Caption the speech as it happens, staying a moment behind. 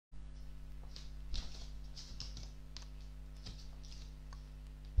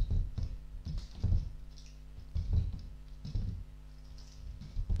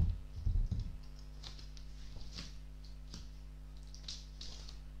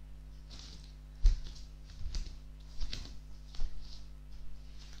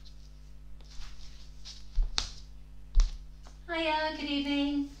Hiya, good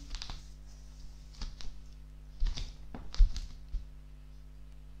evening.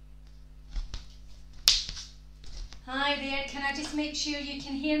 Hi there, can I just make sure you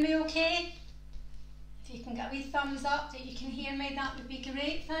can hear me okay? If you can get a wee thumbs up that you can hear me, that would be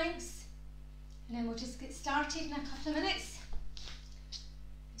great, thanks. And then we'll just get started in a couple of minutes.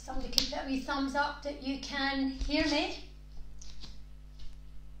 If somebody can put a wee thumbs up that you can hear me.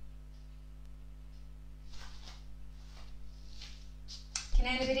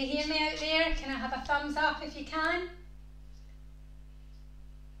 Can anybody hear me out there? Can I have a thumbs up if you can?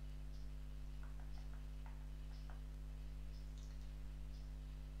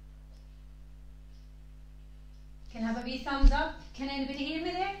 Can I have a wee thumbs up? Can anybody hear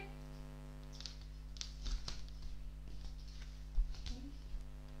me there?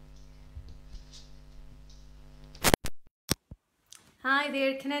 Hi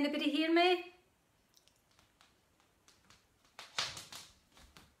there, can anybody hear me?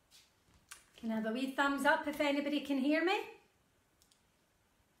 Can I have a wee thumbs up if anybody can hear me?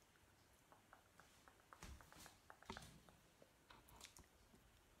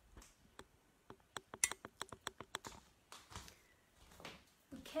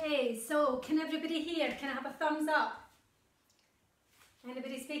 Okay, so can everybody hear? Can I have a thumbs up?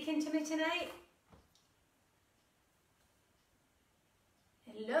 Anybody speaking to me tonight?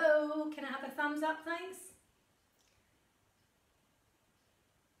 Hello, can I have a thumbs up, thanks?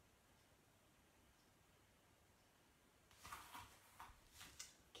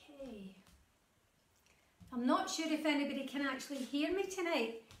 Okay. I'm not sure if anybody can actually hear me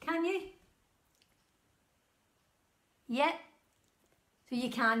tonight. Can you? Yeah? So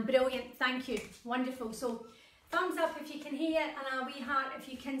you can, brilliant, thank you, wonderful. So thumbs up if you can hear and a wee heart if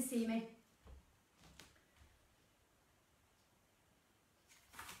you can see me.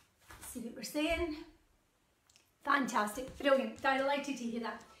 See what we're saying? Fantastic, brilliant, delighted to hear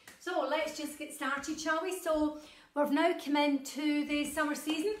that. So let's just get started, shall we? So we've now come into the summer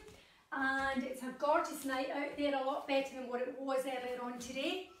season and it's a gorgeous night out there, a lot better than what it was earlier on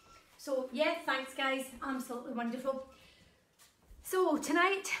today. So yeah, thanks guys, absolutely wonderful. So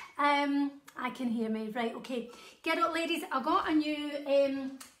tonight, I can hear me, right, okay. Get up ladies, I got a new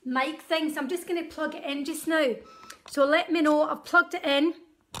mic thing, so I'm just going to plug it in just now. So let me know, I've plugged it in.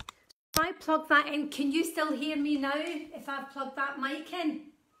 If I plug that in, can you still hear me now if I've plugged that mic in?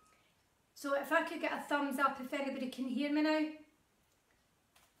 So if I could get a thumbs up if anybody can hear me now.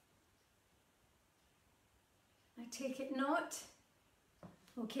 I take it not.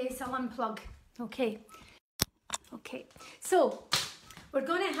 Okay, so I'll unplug, okay. Okay, so we're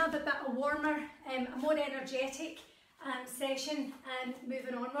going to have a bit of warmer, a more energetic session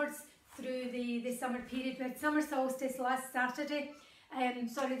moving onwards through the summer period. We had summer solstice last Saturday,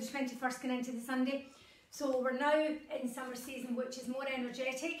 sorry, the 21st going into the Sunday. So we're now in summer season, which is more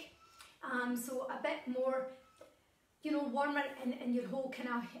energetic, so a bit more, you know, warmer in your whole kind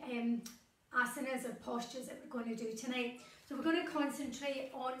of asanas or postures that we're going to do tonight. So we're going to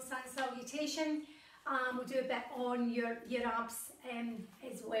concentrate on sun salutation. We'll do a bit on your abs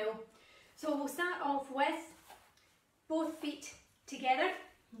as well. So we'll start off with both feet together,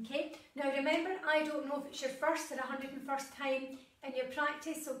 okay? Now remember, I don't know if it's your first or 101st time in your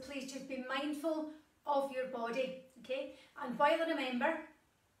practice, so please just be mindful of your body, okay? And while I remember,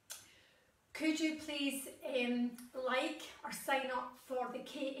 could you please like or sign up for the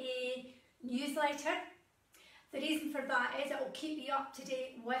KA newsletter? The reason for that is it will keep you up to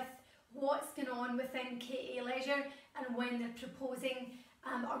date with what's going on within KA Leisure and when they're proposing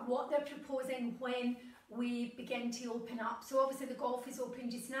or what they're proposing when we begin to open up. So obviously the golf is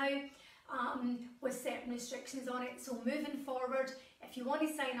open just now with certain restrictions on it. So moving forward, if you want to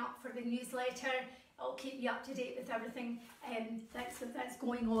sign up for the newsletter, it'll keep you up to date with everything that's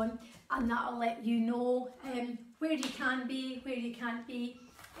going on, and that'll let you know where you can be, where you can't be,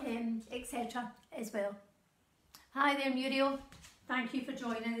 etc. as well. Hi there Muriel, thank you for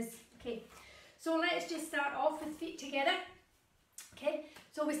joining us. Okay, so let's just start off with feet together. Okay,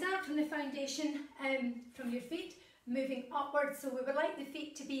 so we start from the foundation, from your feet, moving upwards. So we would like the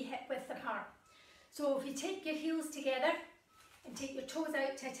feet to be hip width apart. So if you take your heels together and take your toes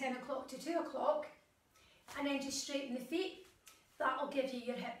out to 10 o'clock to 2 o'clock, and then just straighten the feet, that'll give you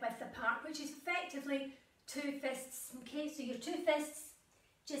your hip width apart, which is effectively 2 fists. Okay, so your 2 fists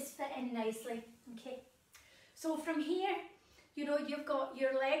just fit in nicely. Okay, so from here, you know, you've got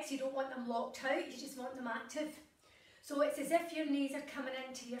your legs, you don't want them locked out, you just want them active. So it's as if your knees are coming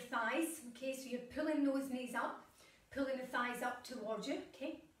into your thighs, okay, so you're pulling those knees up, pulling the thighs up towards you,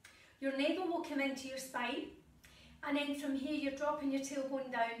 okay. Your navel will come into your spine, and then from here you're dropping your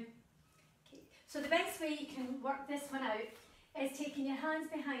tailbone down. Okay. So the best way you can work this one out is taking your hands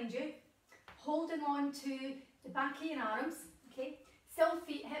behind you, holding on to the back of your arms, okay? Still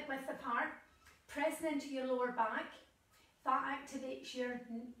feet hip width apart, pressing into your lower back. That activates your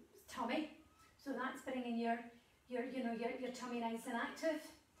tummy, so that's bringing your tummy nice and active,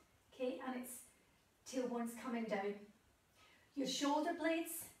 okay? And it's tailbone's coming down. Your shoulder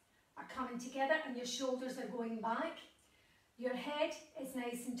blades are coming together and your shoulders are going back. Your head is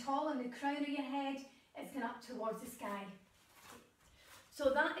nice and tall and the crown of your head is going up towards the sky.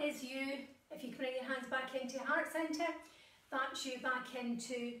 So that is you, if you can bring your hands back into your heart centre, that's you back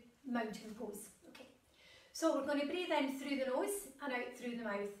into mountain pose. Okay. So we're going to breathe in through the nose and out through the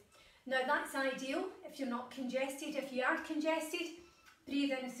mouth. Now that's ideal if you're not congested. If you are congested,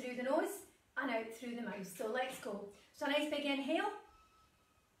 breathe in through the nose and out through the mouth. So let's go. So a nice big inhale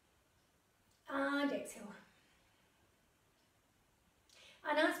and exhale.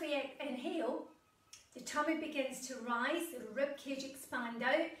 And as we inhale, the tummy begins to rise, the rib cage expand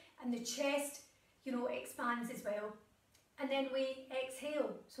out and the chest, expands as well. And then we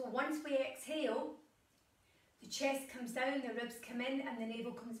exhale. So once we exhale, the chest comes down, the ribs come in and the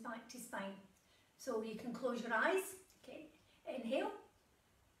navel comes back to spine. So you can close your eyes, okay, inhale.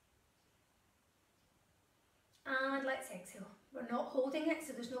 And let's exhale. We're not holding it,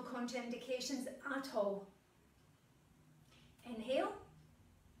 so there's no contraindications at all. Inhale.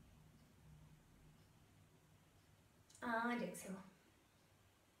 And exhale.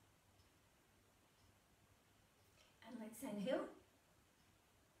 And let's inhale.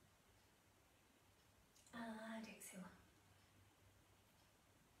 And exhale.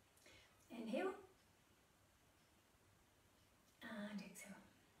 Inhale. And exhale.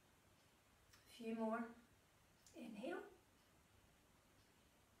 A few more. Inhale.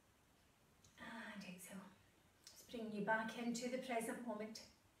 And exhale. Just bringing you back into the present moment.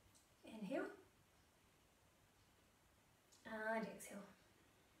 Inhale. And exhale.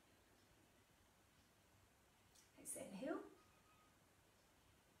 Let's inhale.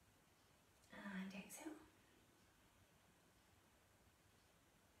 And exhale.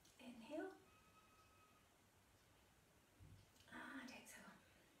 Inhale. And exhale.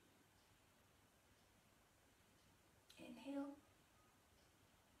 Inhale.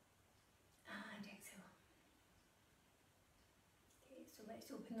 And exhale. Okay, so let's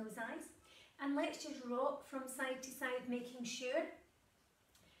open those eyes. And let's just rock from side to side, making sure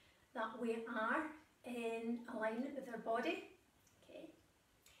that we are in alignment with our body. Okay.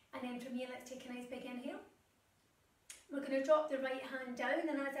 And then from here, let's take a nice big inhale. We're going to drop the right hand down,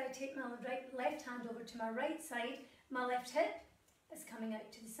 and as I take my left hand over to my right side, my left hip is coming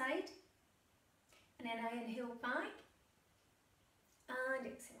out to the side. And then I inhale back and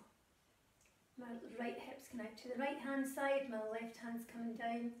exhale. My right hip's coming out to the right hand side, my left hand's coming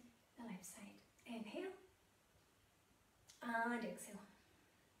down the left side. Inhale and exhale.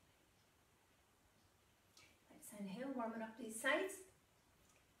 Let's inhale, warming up these sides,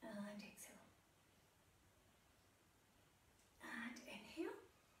 and exhale. And inhale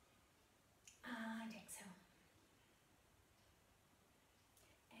and exhale.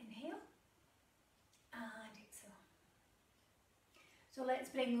 Inhale and exhale. So let's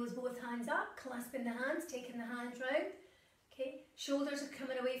bring those both hands up, clasping the hands, taking the hands round. Okay, shoulders are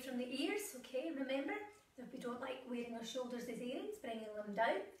coming away from the ears, okay, remember, if we don't like wearing our shoulders as earrings, bringing them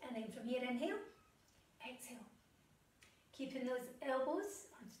down, and then from here, inhale, exhale. Keeping those elbows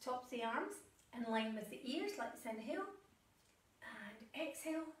on the tops of the arms in line with the ears, let's inhale, and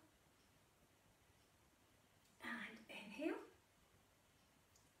exhale, and inhale,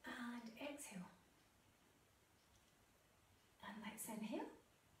 and exhale, and let's inhale,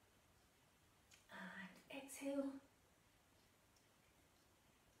 and exhale.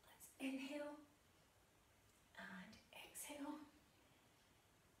 Inhale and exhale.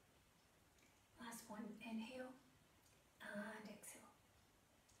 Last one, inhale and exhale.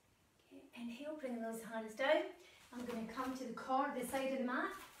 Okay, inhale, bring those hands down. I'm going to come to the side of the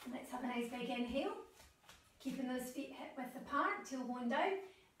mat, and let's have a nice big inhale. Keeping those feet hip width apart, tailbone down,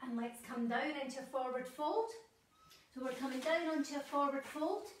 and let's come down into a forward fold. So we're coming down onto a forward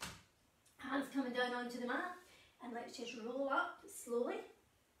fold, hands coming down onto the mat, and let's just roll up slowly.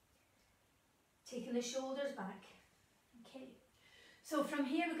 Taking the shoulders back. Okay, so from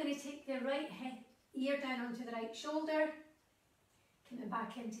here we're going to take the right ear down onto the right shoulder, coming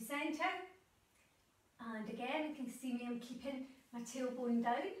back into centre, and again you can see me, I'm keeping my tailbone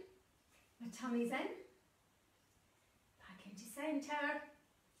down, my tummy's in, back into centre,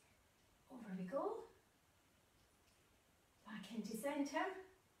 over we go, back into centre,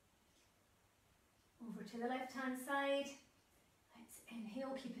 over to the left hand side. Let's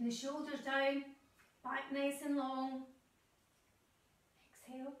inhale, keeping the shoulders down, back nice and long,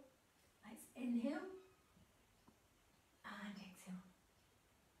 exhale. Let's inhale and exhale.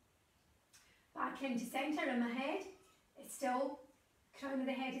 Back into centre in my head. It's still, crown of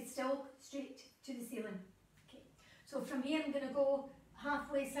the head is still straight to the ceiling. Okay. So from here I'm going to go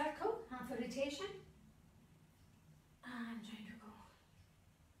halfway circle, half a rotation. And round we go.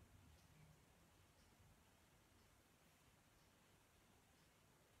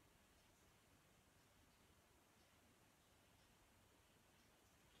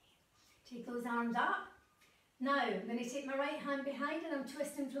 Take those arms up. Now I'm going to take my right hand behind and I'm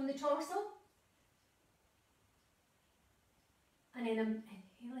twisting from the torso. And then I'm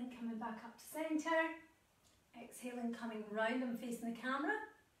inhaling, coming back up to centre. Exhaling, coming round, I'm facing the camera.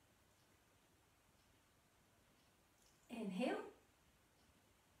 Inhale.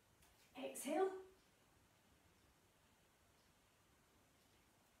 Exhale.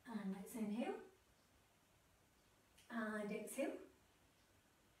 And let's inhale. And exhale.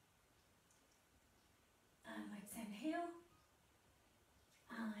 And let's inhale.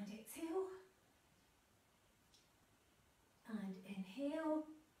 And exhale. And inhale.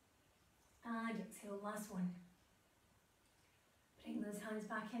 And exhale, last one. Bring those hands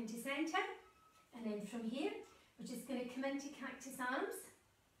back into centre. And then from here, we're just going to come into cactus arms.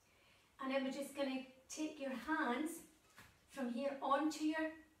 And then we're just going to take your hands from here onto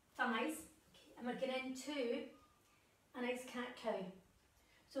your thighs. Okay, and we're going into a nice cat-cow.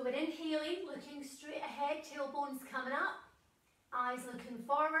 So we're inhaling, looking straight ahead, tailbones coming up, eyes looking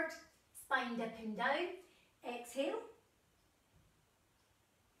forward, spine dipping down. Exhale.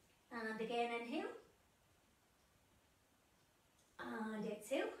 And again, inhale. And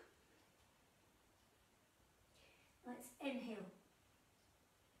exhale. Let's inhale.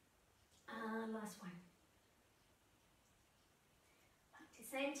 And last one. Back to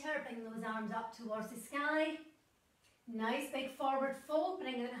centre, bring those arms up towards the sky. Nice big forward fold,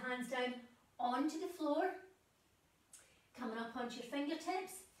 bringing the hands down onto the floor. Coming up onto your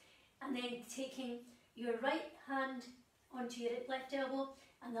fingertips. And then taking your right hand onto your left elbow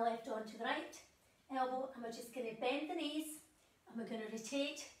and the left onto the right elbow. And we're just going to bend the knees and we're going to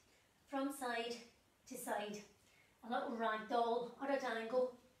rotate from side to side. A little ragdoll or a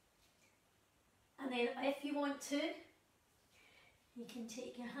dangle. And then if you want to, you can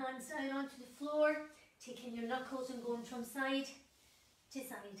take your hands down onto the floor, taking your knuckles and going from side to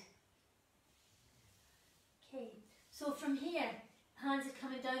side. Okay, so from here, hands are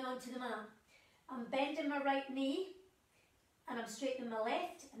coming down onto the mat. I'm bending my right knee and I'm straightening my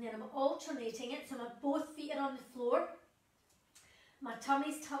left, and then I'm alternating it so my both feet are on the floor. My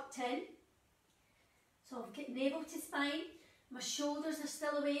tummy's tucked in. So I've got navel to spine. My shoulders are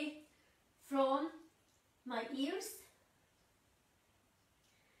still away from my ears.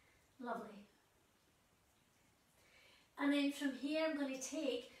 Lovely. And then from here I'm going to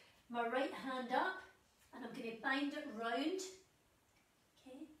take my right hand up and I'm going to bind it round.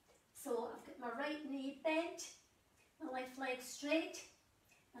 Okay, so I've got my right knee bent, my left leg straight,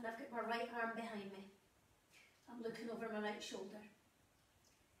 and I've got my right arm behind me. I'm looking over my right shoulder.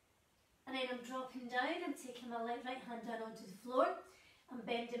 And then I'm dropping down, I'm taking my right hand down onto the floor, I'm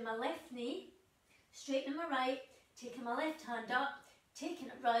bending my left knee, straightening my right, taking my left hand up, taking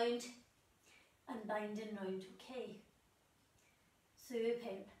it round and binding round, okay.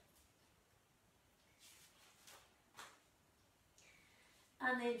 Superb.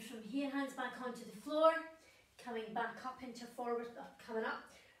 And then from here, hands back onto the floor, coming back up into forward, coming up,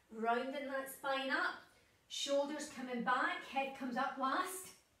 rounding that spine up, shoulders coming back, head comes up last.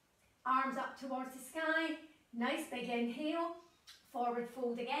 Arms up towards the sky, nice big inhale, forward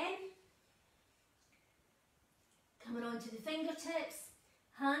fold again. Coming onto the fingertips,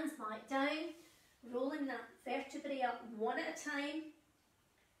 hands back down, rolling that vertebrae up one at a time.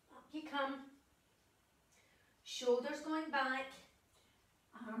 Up you come, shoulders going back,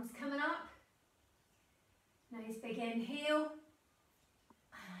 arms coming up. Nice big inhale,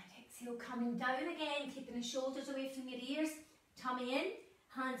 and exhale coming down again, keeping the shoulders away from your ears, tummy in.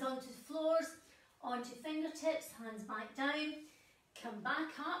 Hands onto the floors, onto fingertips, hands back down, come back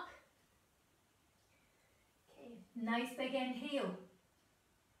up. Okay, nice big inhale.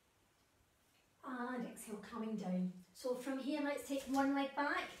 And exhale, coming down. So from here, let's take one leg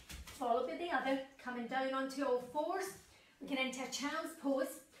back, followed by the other, coming down onto all fours. We get into a child's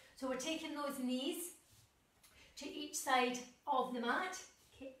pose. So we're taking those knees to each side of the mat.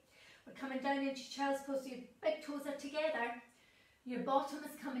 Okay, we're coming down into child's pose, so your big toes are together. Your bottom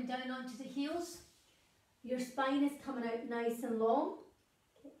is coming down onto the heels. Your spine is coming out nice and long.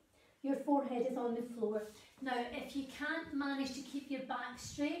 Okay. Your forehead is on the floor. Now, if you can't manage to keep your back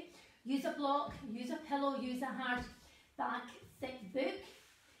straight, use a block, use a pillow, use a hard back thick book.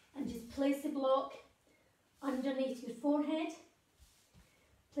 and just place the block underneath your forehead,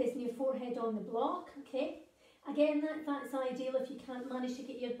 placing your forehead on the block, okay? Again, that's ideal if you can't manage to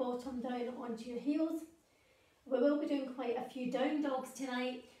get your bottom down onto your heels. We will be doing quite a few down dogs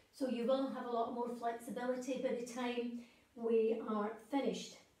tonight, so you will have a lot more flexibility by the time we are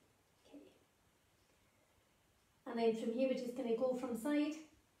finished. Okay. And then from here we're just going to go from side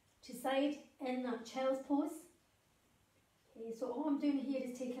to side in that child's pose. Okay, so all I'm doing here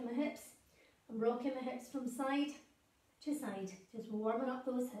is taking my hips, I'm rocking my hips from side to side, just warming up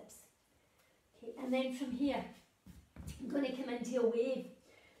those hips. Okay, and then from here, I'm going to come into a wave.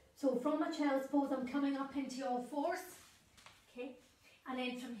 So from my child's pose, I'm coming up into all fours. Okay, and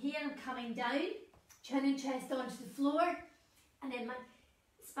then from here, I'm coming down, chin and chest onto the floor, and then my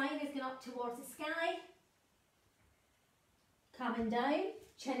spine is going up towards the sky. Coming down,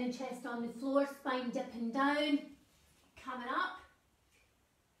 chin and chest on the floor, spine dipping down, coming up.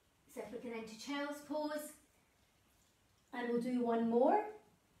 So if we're going into child's pose, and we'll do one more.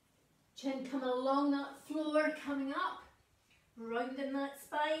 Chin coming along that floor, coming up, rounding that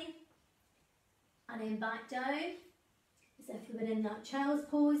spine, and then back down, as if we were in that child's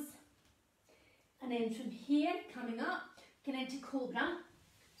pose. And then from here, coming up, going into cobra.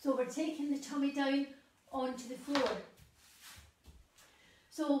 So we're taking the tummy down onto the floor.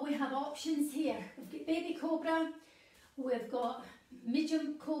 So we have options here. We've got baby cobra, we've got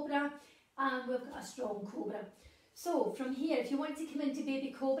medium cobra, and we've got a strong cobra. So from here, if you want to come into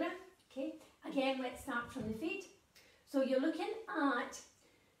baby cobra, okay, again, let's start from the feet. So you're looking at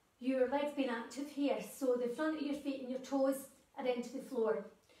your legs being active here. So the front of your feet and your toes are into the floor.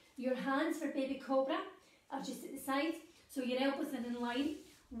 Your hands for baby cobra are just at the sides. So your elbows are in line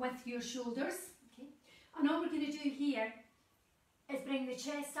with your shoulders. Okay. And all we're going to do here is bring the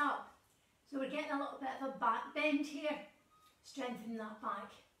chest up. So we're getting a little bit of a back bend here. Strengthen that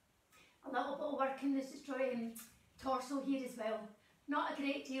back. A little bit of work in this torso here as well. Not a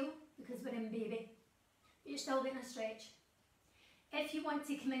great deal because we're in baby, but you're still getting a stretch. If you want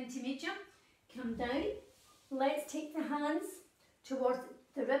to come into medium, come down. Let's take the hands towards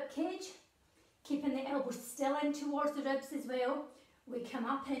the rib cage, keeping the elbows still in towards the ribs as well. We come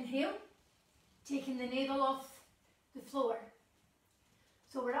up, inhale, taking the navel off the floor.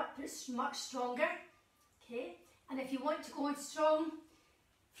 So we're up, it's much stronger, okay? And if you want to go on strong,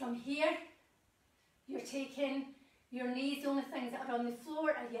 from here, you're taking your knees, the only things that are on the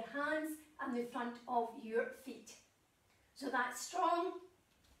floor are your hands and the front of your feet. So that's strong,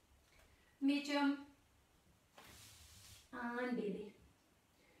 medium, and baby.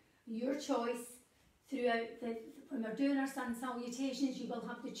 Your choice throughout when we're doing our sun salutations, you will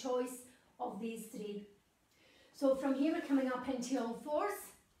have the choice of these three. So from here we're coming up into all fours.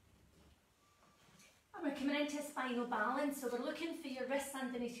 And we're coming into spinal balance. So we're looking for your wrists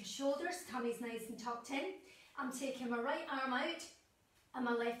underneath your shoulders, tummy's nice and tucked in. I'm taking my right arm out and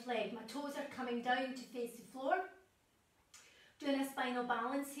my left leg. My toes are coming down to face the floor. Doing a spinal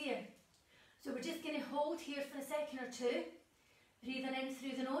balance here. So we're just going to hold here for a second or two. Breathing in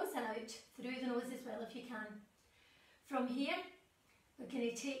through the nose and out through the nose as well if you can. From here, we're going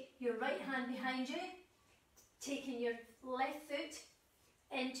to take your right hand behind you, taking your left foot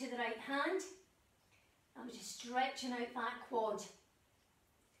into the right hand, and we're just stretching out that quad.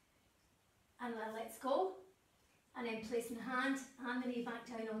 And then let's go. And then placing the hand and the knee back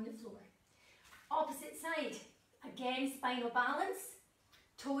down on the floor. Opposite side, again spinal balance,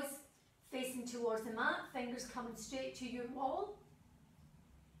 toes facing towards the mat, fingers coming straight to your wall.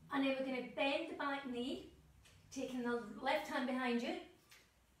 And then we're going to bend the back knee, taking the left hand behind you,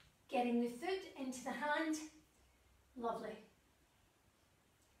 getting the foot into the hand. Lovely.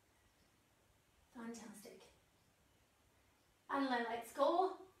 Fantastic. And then let's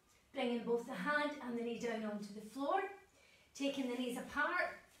go. Bringing both the hand and the knee down onto the floor, taking the knees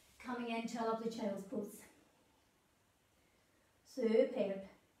apart, coming into a lovely child's pose. Superb.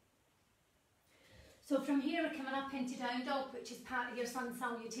 So from here we're coming up into down dog, which is part of your sun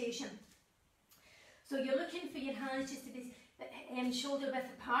salutation. So you're looking for your hands just to be shoulder width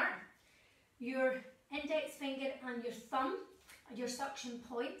apart. Your index finger and your thumb are your suction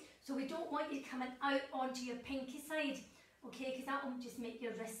point. So we don't want you coming out onto your pinky side. Okay, because that will just make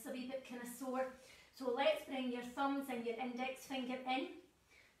your wrists a wee bit kind of sore. So let's bring your thumbs and your index finger in.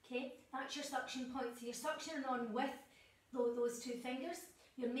 Okay, that's your suction point. So you're suctioning on with those two fingers.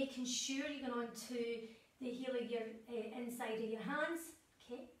 You're making sure you're going on to the heel of your inside of your hands.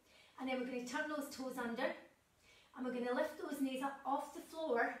 Okay, and then we're going to turn those toes under. And we're going to lift those knees up off the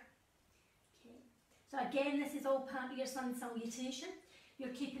floor. Okay, so again, this is all part of your sun salutation.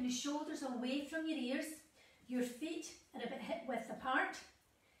 You're keeping the shoulders away from your ears. Your feet are a bit hip width apart.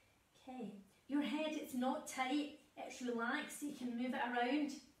 Okay, your head, it's not tight, it's relaxed, so you can move it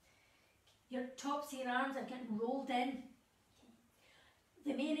around. Your tops of your arms are getting rolled in.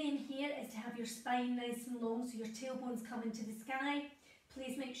 The main aim here is to have your spine nice and long, so your tailbone's coming to the sky.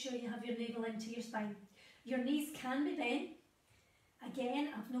 Please make sure you have your navel into your spine. Your knees can be bent. Again,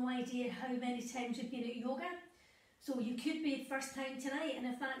 I've no idea how many times you've been at yoga, so you could be the first time tonight, and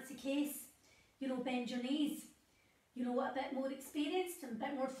if that's the case, you know, bend your knees. You know, a bit more experienced and a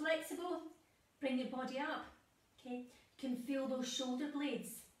bit more flexible, bring your body up, okay? You can feel those shoulder blades.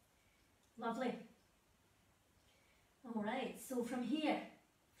 Lovely. All right, so from here,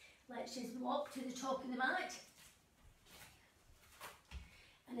 let's just walk to the top of the mat.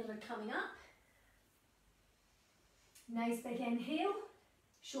 And then we're coming up. Nice big inhale,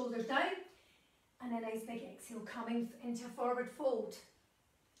 shoulders down, and a nice big exhale coming into a forward fold.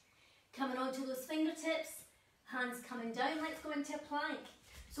 Coming onto those fingertips, hands coming down, let's go into a plank.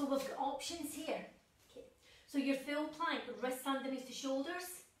 So we've got options here. Okay. So your full plank, wrists underneath the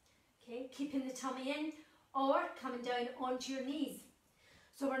shoulders, okay, keeping the tummy in, or coming down onto your knees.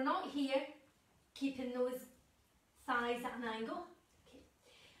 So we're not here, keeping those thighs at an angle.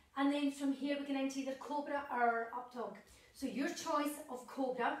 And then from here we're going into either cobra or up dog. So your choice of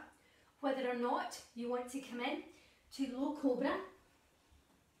cobra, whether or not you want to come in to low cobra,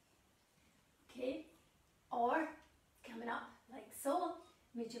 okay, or coming up like so,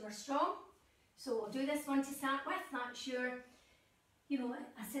 medium or strong. So we'll do this one to start with. That's your, you know,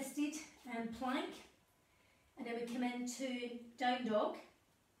 assisted plank. And then we come into down dog.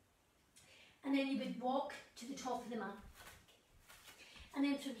 And then you would walk to the top of the mat. And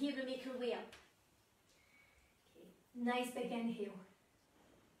then from here we make our way up. Okay. Nice big inhale.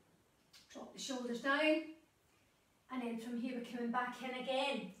 Drop the shoulders down. And then from here we're coming back in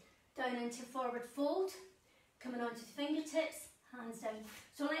again. Down into forward fold. Coming onto the fingertips, hands down.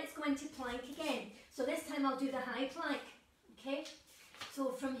 So let's go into plank again. So this time I'll do the high plank. Okay.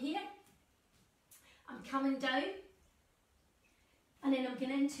 So from here, I'm coming down. And then I'm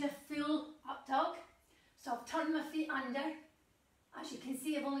going into a full up dog. So I've turned my feet under. As you can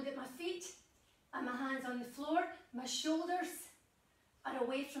see, I've only got my feet and my hands on the floor. My shoulders are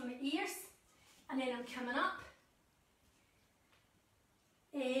away from my ears. And then I'm coming up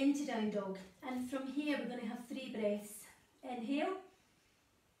into down dog. And from here we're going to have 3 breaths. Inhale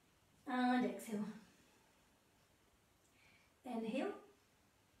and exhale. Inhale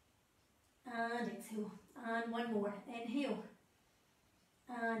and exhale. And one more. Inhale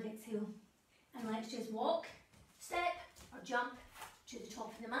and exhale. And let's just walk, step or jump to the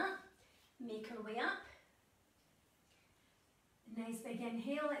top of the mat, make our way up. Nice big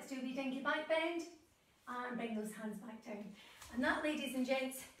inhale, let's do a wee dinky back bend and bring those hands back down. And that, ladies and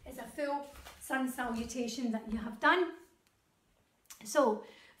gents, is a full sun salutation that you have done. So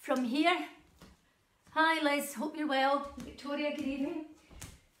from here, hi Liz, hope you're well. Victoria, good evening.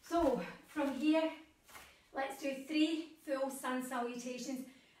 So from here, let's do 3 full sun salutations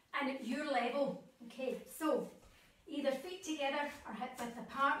and at your level. Okay, so either feet together or hip width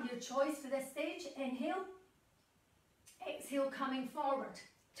apart, your choice for this stage. Inhale, exhale coming forward,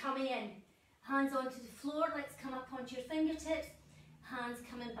 tummy in, hands onto the floor, let's come up onto your fingertips, hands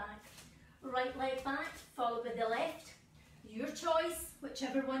coming back, right leg back, followed with the left, your choice,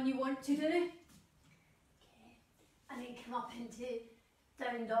 whichever one you want to do. Okay. And then come up into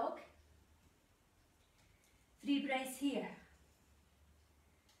down dog, 3 breaths here.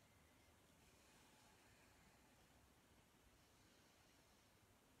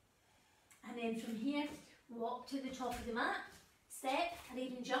 And then from here, walk to the top of the mat, step and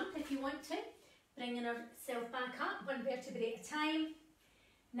even jump if you want to, bringing ourselves back up, 1 vertebrae at a time.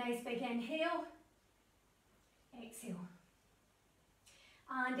 Nice big inhale, exhale.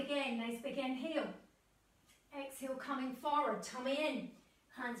 And again, nice big inhale, exhale coming forward, tummy in,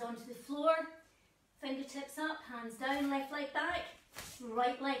 hands onto the floor, fingertips up, hands down, left leg back,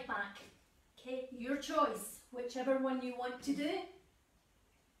 right leg back. Okay, your choice, whichever one you want to do.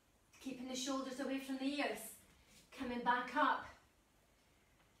 Keeping the shoulders away from the ears. Coming back up.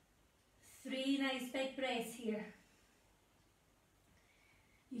 3 nice big breaths here.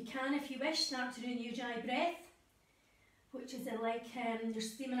 You can, if you wish, start to do Ujjayi breath, which is like you're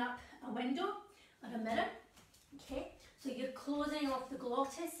steaming up a window or a mirror. Okay, so you're closing off the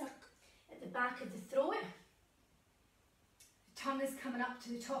glottis or at the back of the throat. The tongue is coming up to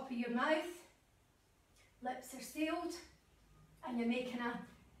the top of your mouth. Lips are sealed, and you're making a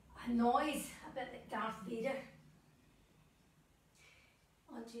noise, a bit like Darth Vader.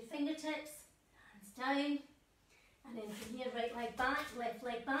 Onto your fingertips, hands down, and then from here, right leg back, left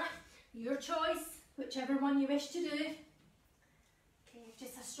leg back. Your choice, whichever one you wish to do. Okay,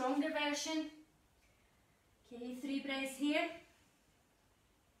 just a stronger version. Okay, 3 breaths here.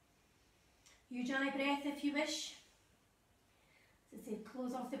 Ujjayi breath if you wish. As I said,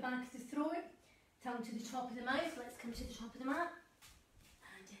 close off the back of the throat, tongue to the top of the mouth. Let's come to the top of the mat.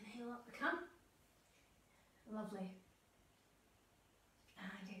 And inhale, up we come. Lovely.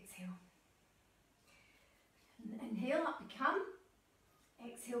 And exhale. And inhale, up we come.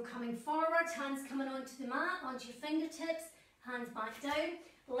 Exhale, coming forward, hands coming onto the mat, onto your fingertips, hands back down,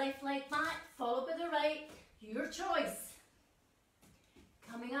 left leg back, followed by the right, your choice.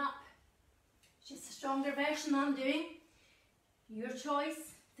 Coming up, just a stronger version I'm doing. Your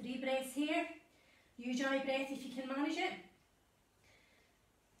choice, 3 breaths here. Ujjayi breath if you can manage it.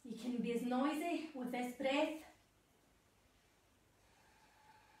 You can be as noisy with this breath.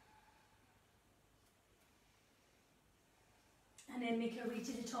 And then make our way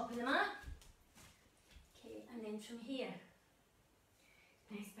to the top of the mat. Okay, and then from here,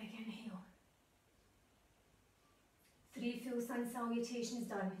 nice big inhale. 3 full sun salutations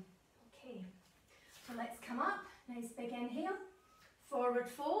done. Okay, so let's come up, nice big inhale, forward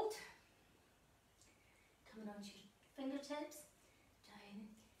fold, coming onto your fingertips, down,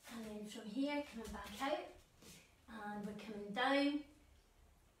 and then from here, coming back out, and we're coming down,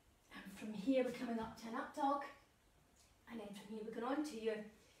 and from here we're coming up to an up dog, and then from here we're going on to your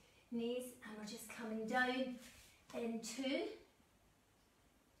knees, and we're just coming down into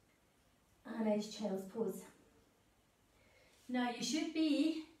a nice child's pose. Now you should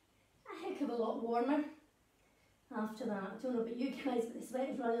be a heck of a lot warmer after that. I don't know about you guys, but the sweat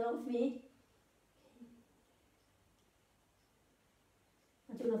is running off me.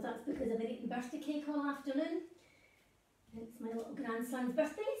 I don't know if that's because I've been eating birthday cake all afternoon. It's my little grandson's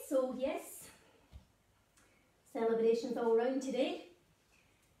birthday, so yes, celebrations all round today.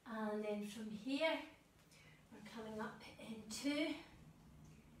 And then from here, we're coming up into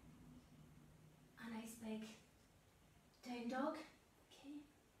a nice big down dog. Okay.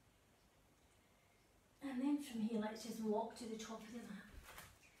 And then from here, let's just walk to the top of the mat.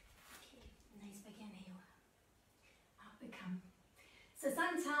 Okay, nice big inhale. Up we come. So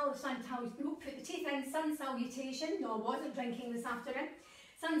put the teeth in, sun salutation. No, I wasn't drinking this afternoon.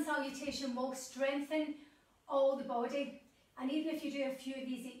 Sun salutation will strengthen all the body. And even if you do a few of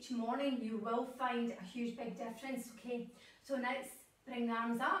these each morning, you will find a huge big difference, okay? So now let's bring the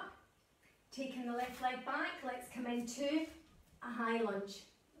arms up, taking the left leg back, let's come into a high lunge,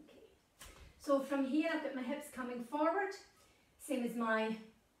 okay? So from here, I've got my hips coming forward, same as my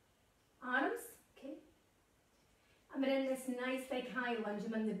arms, okay? I'm in this nice big high lunge.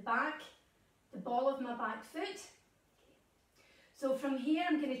 I'm in the back, the ball of my back foot, okay? So from here,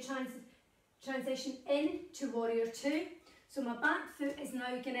 I'm going to transition into warrior 2. So my back foot is now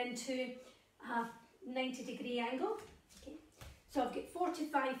going into a 90-degree angle. Okay. So I've got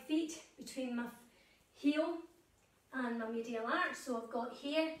 45 feet between my heel and my medial arch. So I've got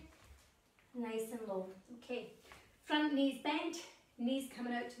here nice and low. Okay. Front knees bent, knees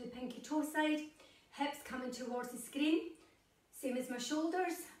coming out to the pinky toe side, hips coming towards the screen. Same as my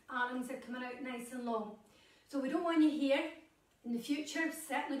shoulders, arms are coming out nice and long. So we don't want you here in the future,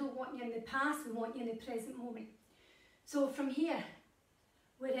 certainly don't want you in the past, we want you in the present moment. So from here,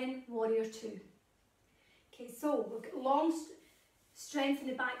 we're in warrior 2. Okay, so we've got long strength in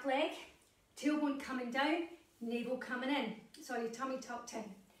the back leg, tailbone coming down, navel coming in, sorry, tummy tucked in.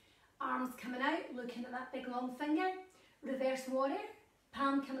 Arms coming out, looking at that big long finger, reverse warrior,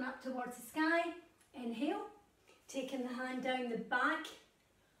 palm coming up towards the sky, inhale, taking the hand down the back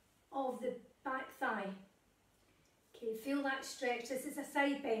of the back thigh. Okay, feel that stretch, this is a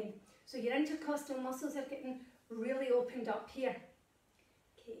side bend, so your intercostal muscles are getting really opened up here.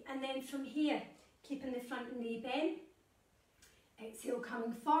 Okay, and then from here, keeping the front knee bent, exhale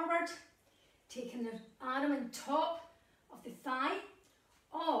coming forward, taking the arm on top of the thigh,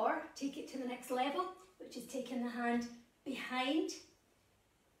 or take it to the next level, which is taking the hand behind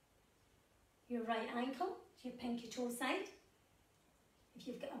your right ankle, to your pinky toe side. If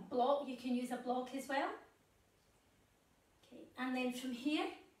you've got a block, you can use a block as well. Okay, and then from here,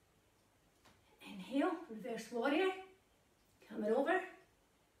 inhale, reverse warrior, coming over,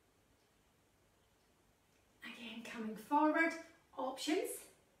 again coming forward, options,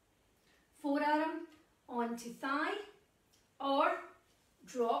 forearm onto thigh, or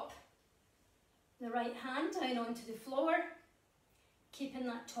drop the right hand down onto the floor, keeping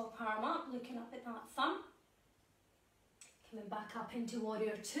that top arm up, looking up at that thumb, coming back up into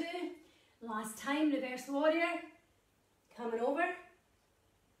warrior 2, last time, reverse warrior, coming over,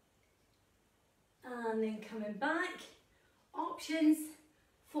 and then coming back, options,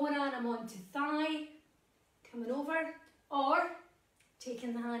 forearm onto thigh, coming over, or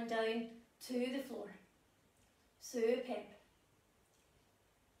taking the hand down to the floor. Superb.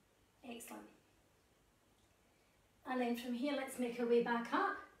 Excellent. And then from here, let's make our way back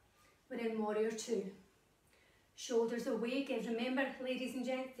up. We're in warrior two. Shoulders away, guys. Remember, ladies and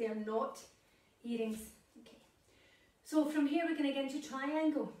gents, they are not earrings. Okay. So from here, we're going to get into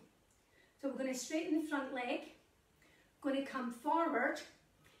triangle. So we're going to straighten the front leg, going to come forward,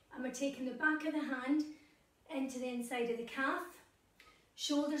 and we're taking the back of the hand into the inside of the calf.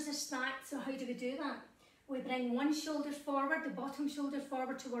 Shoulders are stacked, so how do we do that? We bring one shoulder forward, the bottom shoulder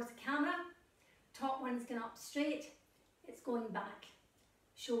forward towards the camera. Top one's going up straight, it's going back.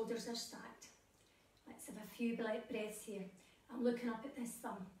 Shoulders are stacked. Let's have a few breaths here. I'm looking up at this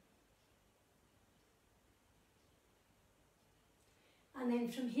thumb. And then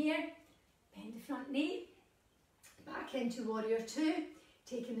from here, bend the front knee, back into warrior two,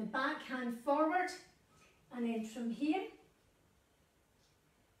 taking the back hand forward, and then from here,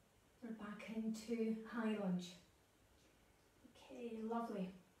 we're back into high lunge. Okay, lovely.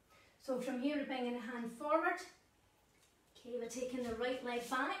 So from here, we're bringing the hand forward. Okay, we're taking the right leg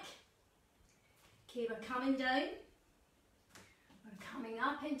back. Okay, we're coming down. We're coming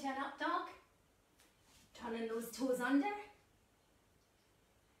up into an up dog. Turning those toes under.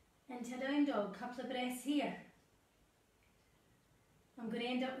 Into down dog. Couple of breaths here. I'm going to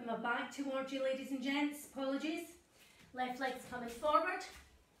end up with my back towards you, ladies and gents. Apologies. Left leg's coming forward.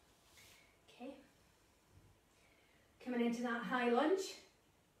 Okay. Coming into that high lunge.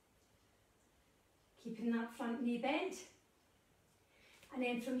 Keeping that front knee bent. And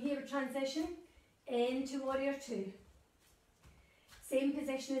then from here, transition into warrior two. Same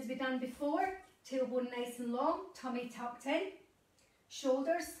position as we done before. Tailbone nice and long, tummy tucked in.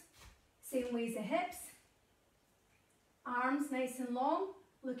 Shoulders, same way as the hips. Arms nice and long,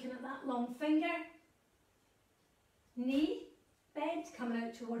 looking at that long finger. Knee bent, coming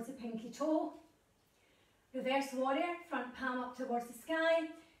out towards the pinky toe. Reverse warrior, front palm up towards the sky.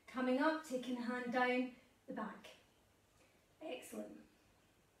 Coming up, taking the hand down the back. Excellent.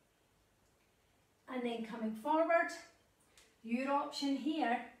 And then coming forward, your option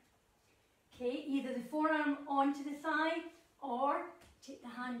here, okay, either the forearm onto the thigh or take the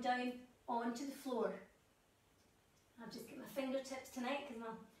hand down onto the floor. I'll just get my fingertips tonight because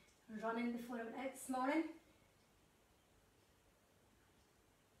I'm running before I went out this morning.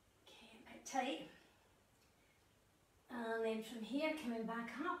 Okay, a bit tight. And then from here, coming back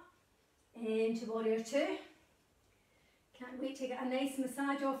up into warrior two. Can't wait to get a nice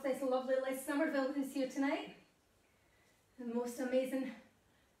massage off this lovely Liz Somerville who's here tonight. The most amazing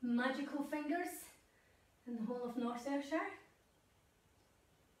magical fingers in the whole of North Ayrshire.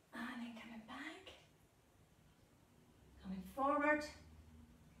 And then coming back. Coming forward.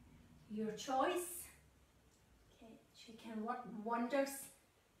 Your choice. Okay, she can work wonders.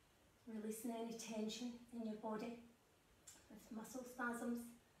 Releasing any tension in your body with muscle spasms.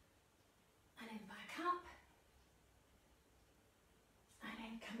 And then back up. And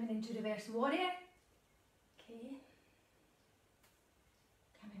then coming into reverse warrior. Okay.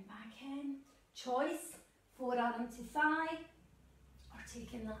 Coming back in. Choice, forearm to thigh, or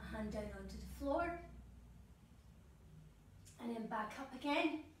taking that hand down onto the floor. And then back up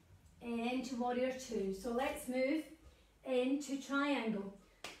again, into warrior two. So let's move into triangle.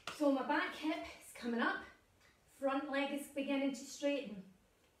 So my back hip is coming up, front leg is beginning to straighten.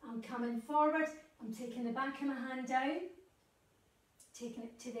 I'm coming forward, I'm taking the back of my hand down, taking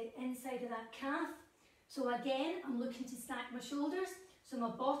it to the inside of that calf. So again, I'm looking to stack my shoulders. So my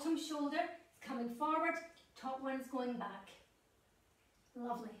bottom shoulder is coming forward, top one's going back.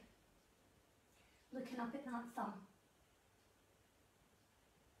 Lovely. Looking up at that thumb.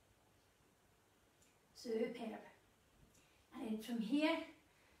 Superb. And then from here,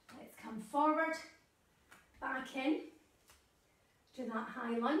 let's come forward, back in to that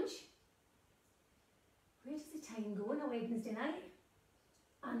high lunge. Where does the time go on a Wednesday night?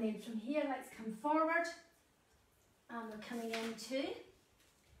 And then from here, let's come forward, and we're coming into,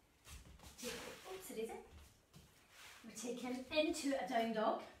 we're taking into a down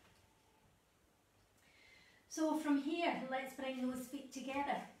dog. So from here, let's bring those feet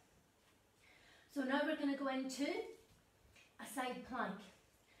together. So now we're going to go into a side plank.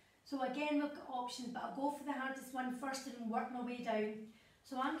 So again, we've got options, but I'll go for the hardest one first and work my way down.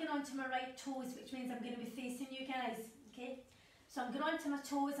 So I'm going onto my right toes, which means I'm going to be facing you guys, okay? So I'm going onto my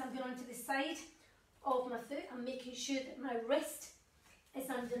toes, I'm going onto the side of my foot. I'm making sure that my wrist is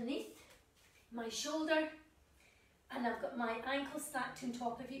underneath my shoulder, and I've got my ankles stacked on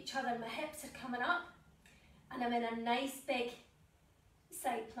top of each other. My hips are coming up, and I'm in a nice big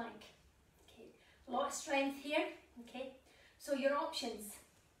side plank. Okay, a lot of strength here, okay? So your options,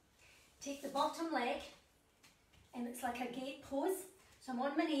 take the bottom leg, and it's like a gate pose. So I'm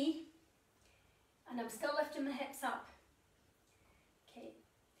on my knee, and I'm still lifting my hips up. Okay,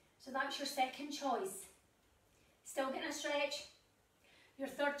 so that's your second choice. Still getting a stretch. Your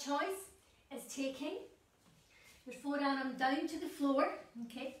third choice is taking your forearm down to the floor,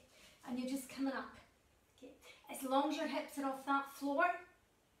 okay, and you're just coming up. Okay, as long as your hips are off that floor,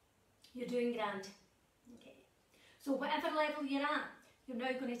 you're doing grand. Okay, so whatever level you're at, you're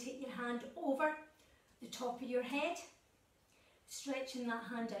now going to take your hand over the top of your head, stretching that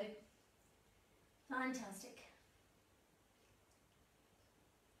hand out. Fantastic.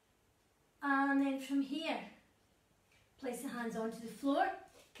 And then from here, place the hands onto the floor,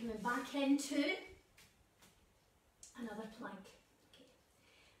 coming back into another plank. Okay.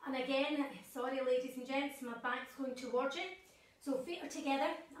 And again, sorry ladies and gents, my back's going towards you. So feet are together,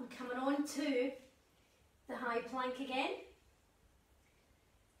 I'm coming on to the high plank again.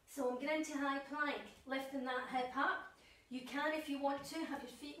 So I'm getting into high plank, lifting that hip up. You can, if you want to, have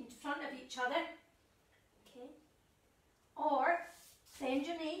your feet in front of each other. Okay. Or bend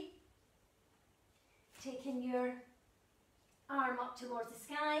your knee, taking your arm up towards the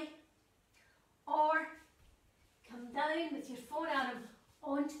sky, or come down with your forearm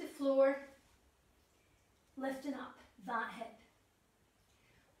onto the floor, lifting up that hip.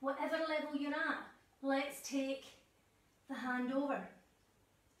 Whatever level you're at, let's take the hand over.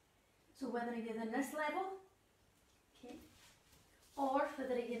 So whether you're in this level, okay, or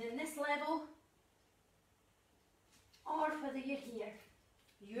whether you're in this level, or whether you're here,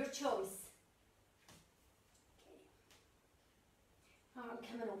 your choice. Okay. Arm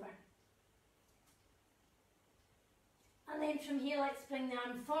coming over. And then from here, let's bring the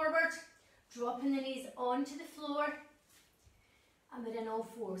arm forward, dropping the knees onto the floor, and we're in all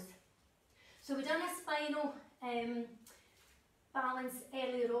fours. So we've done a spinal balance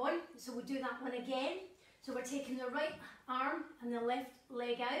earlier on, so we'll do that one again. So we're taking the right arm and the left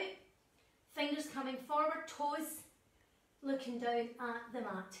leg out, fingers coming forward, toes looking down at the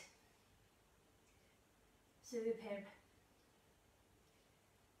mat. Superb.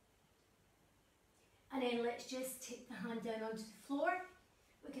 And then let's just take the hand down onto the floor.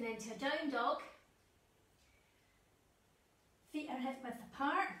 We can enter a down dog. Feet are hip width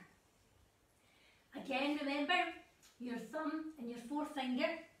apart. Again, remember your thumb and your forefinger.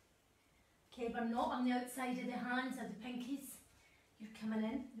 Okay, we're not on the outside of the hands or the pinkies. You're coming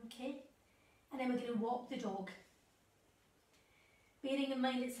in, okay? And then we're going to walk the dog. Bearing in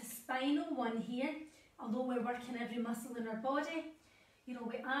mind it's a spinal one here, although we're working every muscle in our body. You know,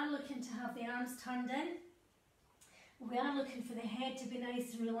 we are looking to have the arms turned in. We are looking for the head to be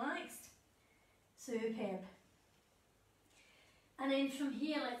nice and relaxed. Superb. And then from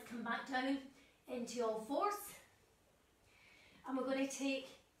here, let's come back down into all fours. And we're going to take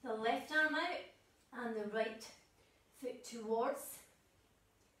the left arm out and the right foot towards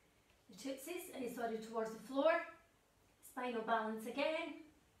the tootsies, towards the floor. Spinal balance again.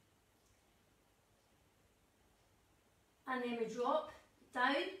 And then we drop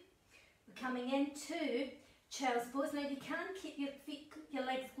down. We're coming into child's pose. Now you can keep your feet, your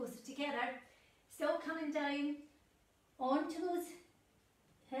legs closer together. Still coming down onto those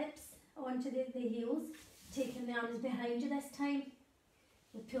hips, onto the heels. Taking the arms behind you this time.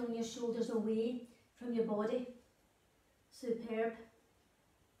 You're pulling your shoulders away from your body. Superb.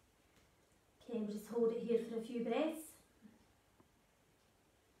 Okay, we'll just hold it here for a few breaths.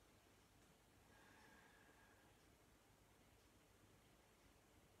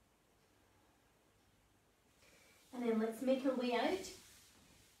 And then let's make our way out. Okay.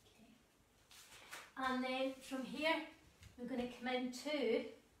 And then from here, we're going to come into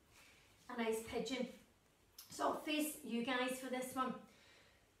a nice pigeon. So I'll face you guys for this one.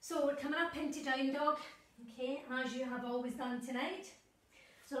 So we're coming up into down dog, okay, as you have always done tonight.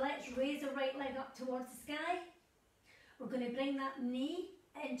 So let's raise our right leg up towards the sky. We're going to bring that knee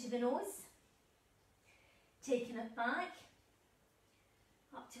into the nose, taking it back,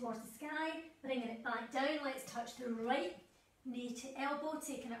 up towards the sky, bringing it back down. Let's touch the right knee to elbow,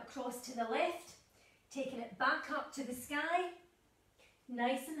 taking it across to the left, taking it back up to the sky,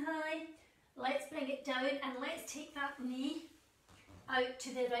 nice and high. Let's bring it down and let's take that knee out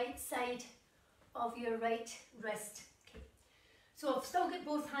to the right side of your right wrist. Okay. So I've still got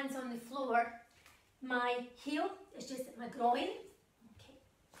both hands on the floor. My heel is just at my groin, okay,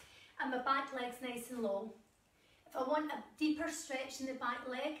 and my back leg's nice and long. If I want a deeper stretch in the back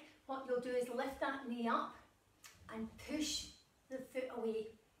leg, what you'll do is lift that knee up and push the foot away.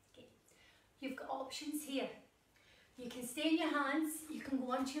 Okay. You've got options here. You can stay in your hands, you can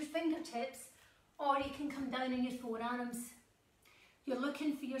go onto your fingertips, or you can come down on your forearms. You're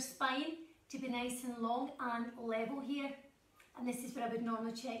looking for your spine to be nice and long and level here. And this is where I would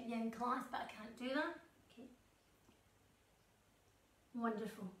normally check you in class, but I can't do that. Okay.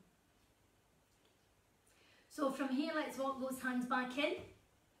 Wonderful. So from here, let's walk those hands back in.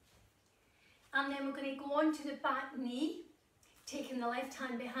 And then we're going to go on to the back knee, taking the left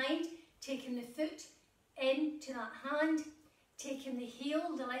hand behind, taking the foot into that hand, taking the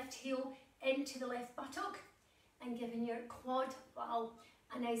heel, the left heel, into the left buttock, and giving your quad, wow,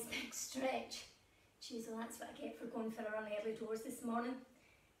 a nice big stretch. Jeez, well, that's what I get for going for a run early doors this morning.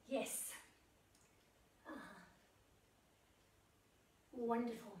 Yes.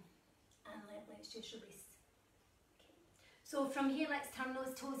 Wonderful. And let's just release. Okay. So from here, let's turn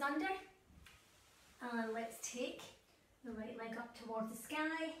those toes under. And let's take the right leg up towards the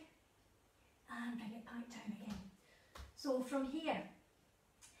sky. And bring it back down again. So from here,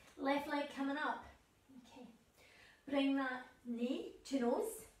 left leg coming up. Okay. Bring that knee to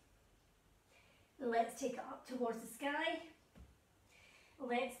nose. Let's take it up towards the sky.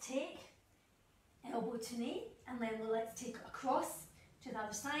 Let's take elbow to knee, and then let's take it across to the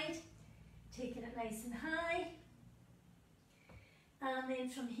other side, taking it nice and high. And then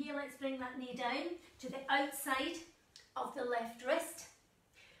from here, let's bring that knee down to the outside of the left wrist.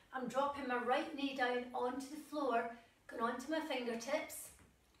 I'm dropping my right knee down onto the floor, going onto my fingertips.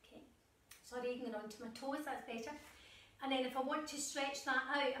 Okay, sorry, going onto my toes, that's better. And then if I want to stretch that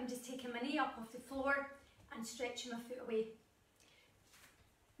out, I'm just taking my knee up off the floor and stretching my foot away.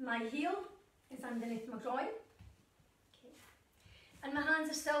 My heel is underneath my groin. Okay. And my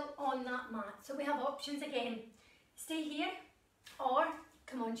hands are still on that mat. So we have options again. Stay here, or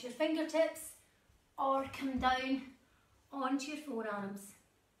come onto your fingertips, or come down onto your forearms.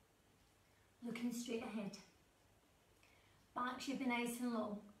 Looking straight ahead. Back should be nice and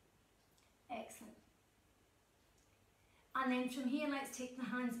long. Excellent. And then from here, let's take the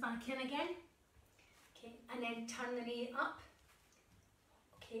hands back in again. Okay, and then turn the knee up.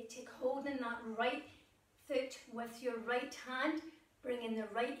 Okay, take holding that right foot with your right hand, bringing the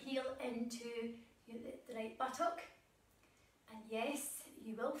right heel into the right buttock. And yes,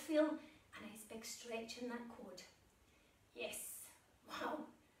 you will feel a nice big stretch in that quad. Yes, wow,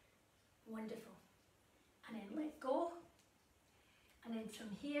 wonderful. And then let go. And then from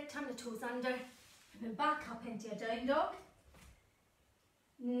here, turn the toes under, and then back up into a down dog.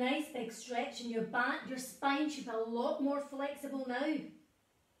 Nice big stretch in your back. Your spine should be a lot more flexible now.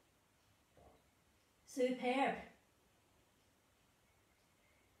 Superb.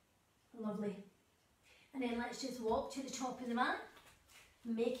 Lovely. And then let's just walk to the top of the mat,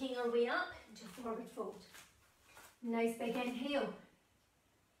 making our way up into forward fold. Nice big inhale.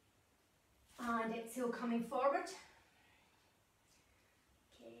 And exhale, coming forward.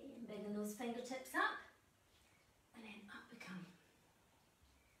 Okay, and bringing those fingertips up. And then up we come.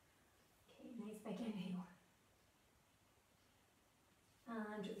 Okay, nice big inhale.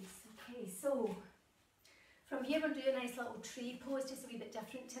 And release. Okay, so from here we're doing a nice little tree pose, just a wee bit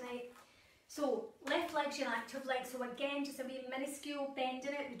different tonight. So left leg's your active leg, so again just a wee minuscule bend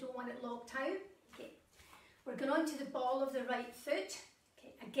in it, we don't want it locked out. Okay, we're going on to the ball of the right foot.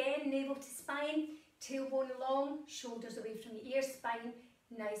 Okay, again navel to spine, tailbone long, shoulders away from the ear, spine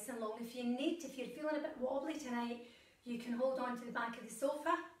nice and long. If you're feeling a bit wobbly tonight, you can hold on to the back of the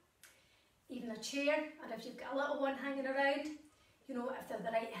sofa, even a chair, or if you've got a little one hanging around, you know, if they're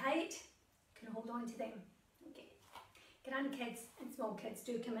the right height, you can hold on to them. Okay, grandkids and small kids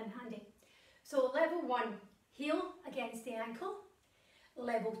do come in handy. So level 1, heel against the ankle.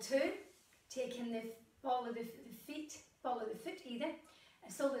 Level 2, taking the ball of the foot either,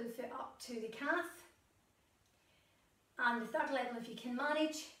 a sole of the foot up to the calf. And the third level, if you can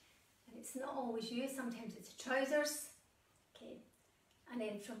manage, and it's not always you, sometimes it's the trousers. Okay, and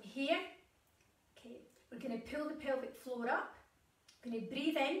then from here, okay, we're going to pull the pelvic floor up. We're going to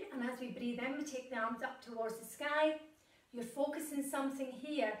breathe in, and as we breathe in, we take the arms up towards the sky. You're focusing something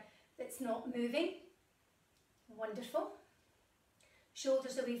here that's not moving. Wonderful.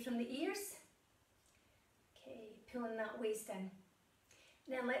 Shoulders away from the ears. Okay, pulling that waist in.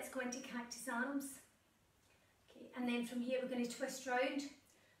 Now let's go into cactus arms. Okay, and then from here we're going to twist round.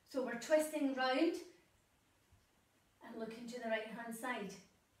 So we're twisting round and looking to the right hand side.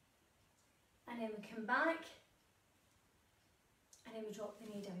 And then we come back and then we drop the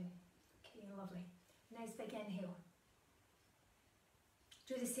knee down. Okay, lovely. Nice big inhale.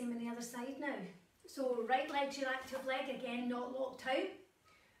 Do the same on the other side now. So right leg's your active leg, again not locked out.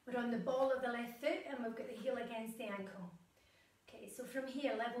 We're on the ball of the left foot and we've got the heel against the ankle. Okay, so from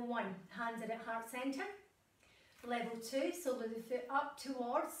here, level 1, hands are at heart centre. Level 2, sole of the foot up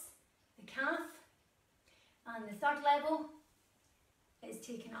towards the calf. And the third level, is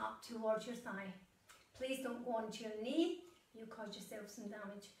taking it up towards your thigh. Please don't go onto your knee, you'll cause yourself some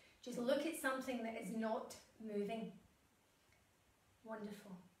damage. Just look at something that is not moving.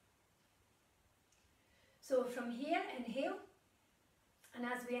 Wonderful. So from here, inhale, and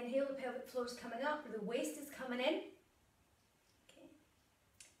as we inhale, the pelvic floor is coming up, the waist is coming in. Okay.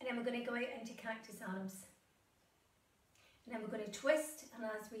 And then we're going to go out into cactus arms. And then we're going to twist, and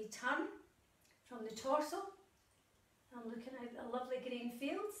as we turn from the torso, I'm looking out the lovely green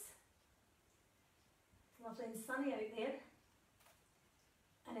fields. It's lovely and sunny out there.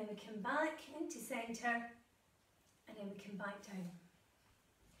 And then we come back into centre, and then we come back down.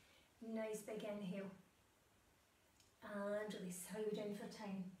 Nice big inhale. And release. How are we doing for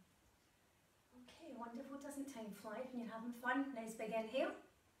time? Okay, wonderful. Doesn't time fly when you're having fun? Nice big inhale.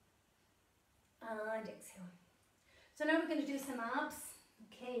 And exhale. So now we're going to do some abs.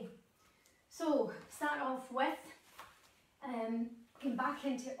 Okay. So start off with come back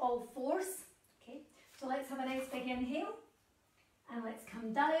into all fours. Okay. So let's have a nice big inhale. And let's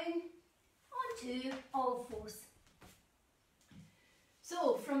come down onto all fours.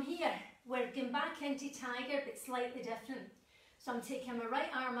 So from here, we're going back into tiger, but slightly different. So I'm taking my right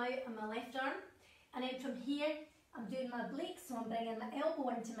arm out and my left arm. And then from here, I'm doing my obliques. So I'm bringing my elbow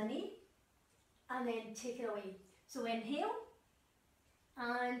into my knee. And then take it away. So inhale.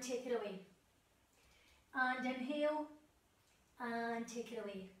 And take it away. And inhale. And take it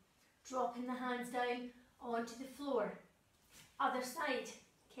away. Dropping the hands down onto the floor. Other side.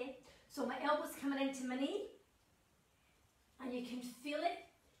 Okay. So my elbow's coming into my knee. And you can feel it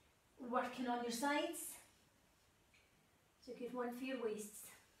working on your sides. It's a good one for your waists.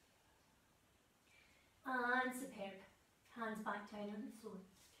 And superb. Hands back down on the floor.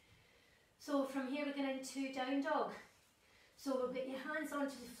 So from here we're going into down dog. So we'll get your hands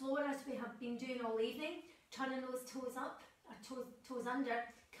onto the floor as we have been doing all evening. Turning those toes up, or toes under,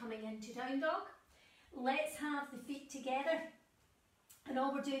 coming into down dog. Let's have the feet together. And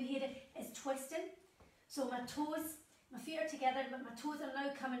all we're doing here is twisting. So my feet are together, but my toes are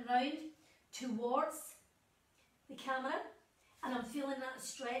now coming round towards the camera. And I'm feeling that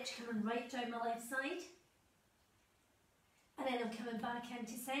stretch coming right down my left side. And then I'm coming back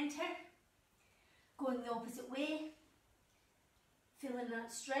into centre. Going the opposite way. Feeling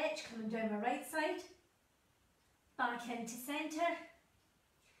that stretch coming down my right side. Back into centre.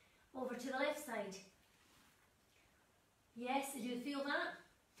 Over to the left side. Yes, I do feel that.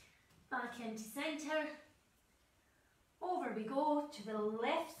 Back into centre. Over we go to the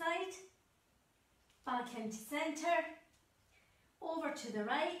left side. Back into centre. Over to the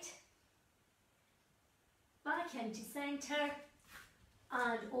right. Back into centre.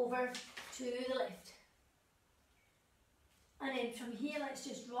 And over to the left. And then from here, let's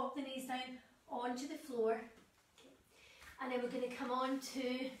just drop the knees down onto the floor. Okay. And then we're going to come on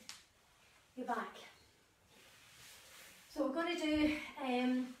to your back. So we're going to do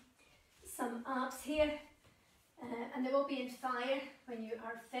some abs here. And they will be in fire when you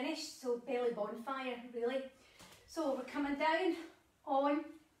are finished. So belly bonfire, really. So we're coming down on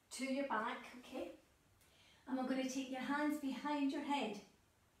to your back, okay? And we're going to take your hands behind your head.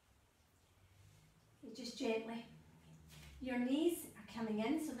 Just gently. Your knees are coming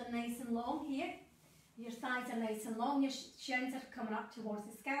in, so they're nice and long here. Your thighs are nice and long, your shins are coming up towards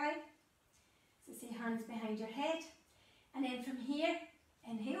the sky. So say hands behind your head. And then from here,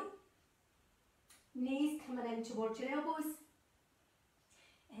 inhale. Knees coming in towards your elbows.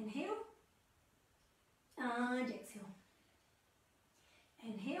 Inhale. And exhale.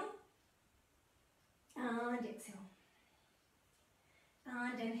 Inhale. And exhale.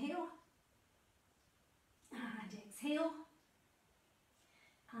 And inhale. And exhale.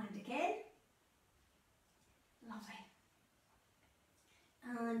 And again. Lovely.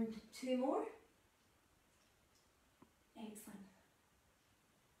 And two more. Excellent.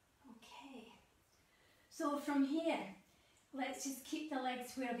 Okay. So from here, let's just keep the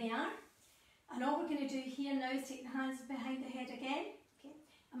legs where they are. And all we're going to do here now is take the hands behind the head again. Okay.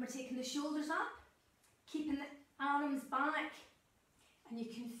 And we're taking the shoulders up, keeping the arms back. And you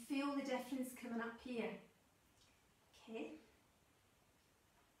can feel the difference coming up here. Okay.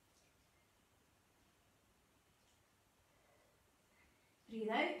 Breathe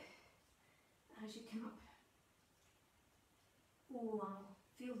out as you come up. Oh wow,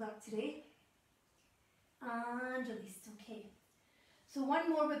 feel that today. And release, okay. So one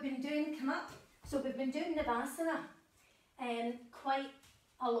more we've been doing, come up. So we've been doing Navasana quite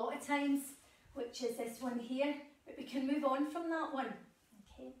a lot of times, which is this one here, but we can move on from that one,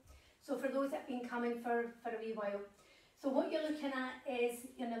 okay. So for those that have been coming for a wee while. So what you're looking at is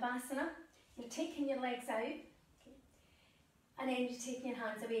your Navasana. You're taking your legs out, okay. and then you're taking your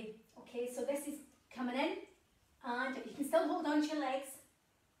hands away. Okay, so this is coming in, and you can still hold on to your legs.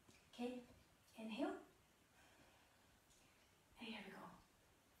 Okay, inhale. There we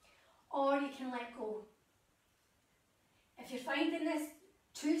go. Or you can let go. If you're finding this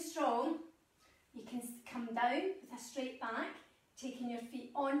too strong, you can come down with a straight back, taking your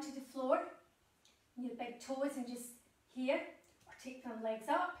feet onto the floor, and your big toes, and just here, or take them legs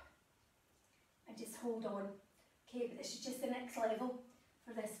up, and just hold on. Okay, but this is just the next level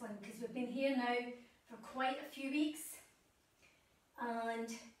for this one, because we've been here now for quite a few weeks. And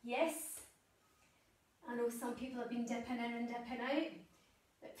yes, I know some people have been dipping in and dipping out,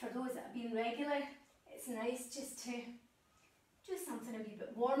 but for those that have been regular, it's nice just to do something a wee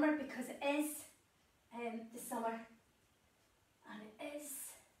bit warmer, because it is the summer, and it is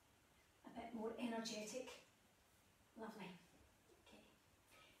a bit more energetic. Lovely. Okay.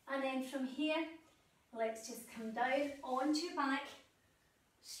 And then from here, let's just come down onto your back,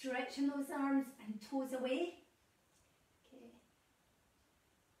 stretching those arms and toes away. Okay.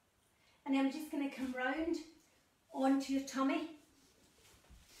 And then I'm just going to come round onto your tummy.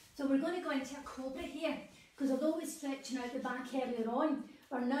 So we're going to go into a cobra here, because although we're stretching out the back earlier on,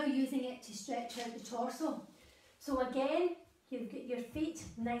 we're now using it to stretch out the torso. So again, you've got your feet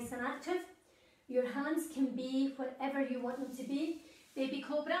nice and active. Your hands can be whatever you want them to be. Baby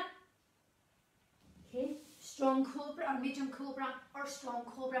cobra, okay, strong cobra or medium cobra or strong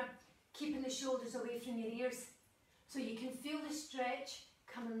cobra, keeping the shoulders away from your ears. So you can feel the stretch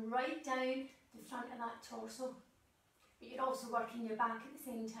coming right down the front of that torso. But you're also working your back at the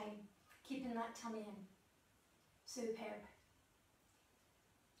same time, keeping that tummy in. Superb.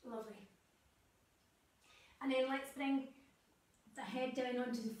 Lovely. And then let's bring the head down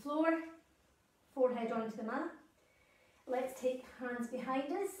onto the floor, forehead onto the mat. Let's take hands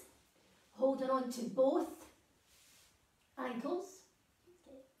behind us, holding on to both ankles.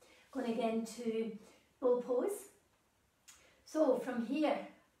 Okay. Going again to bow pose. So from here,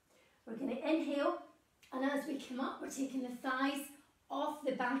 we're going to inhale, and as we come up, we're taking the thighs off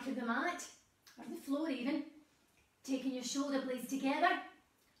the back of the mat, or the floor even, taking your shoulder blades together,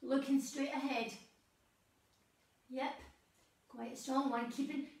 looking straight ahead. Yep, quite a strong one.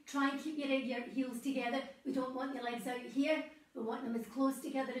 Try and keep your heels together. We don't want your legs out here. We want them as close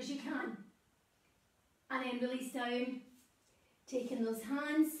together as you can. And then release down, taking those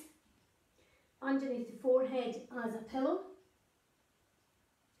hands underneath the forehead as a pillow.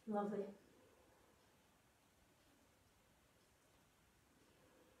 Lovely.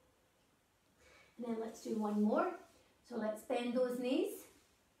 And then let's do one more. So let's bend those knees,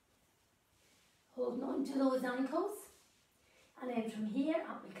 holding on to those ankles, and then from here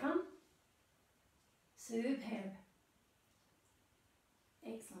up we come. Superb.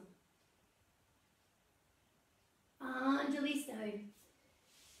 Excellent. And release down.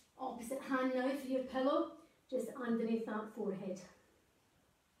 Opposite hand now for your pillow, just underneath that forehead.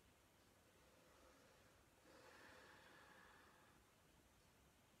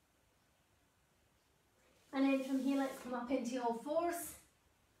 And then from here, let's come up into all fours.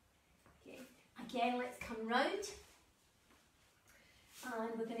 Okay. Again, let's come round.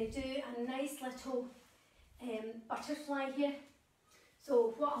 And we're going to do a nice little butterfly here.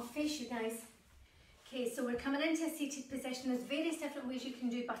 So what I'll face you guys. Okay, so we're coming into a seated position. There's various different ways you can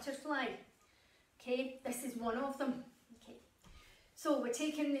do butterfly. Okay, this is one of them. Okay, so we're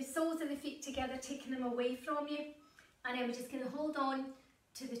taking the soles of the feet together, taking them away from you. And then we're just going to hold on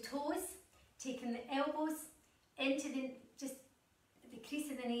to the toes, taking the elbows into just the crease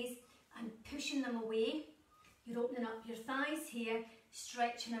of the knees and pushing them away. You're opening up your thighs here,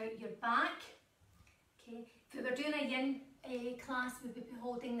 stretching out your back. Okay, if we were doing a yin class, we would be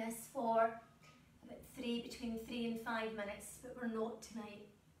holding this for about between 3 and 5 minutes, but we're not tonight.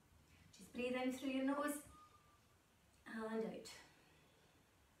 Just breathe in through your nose and out.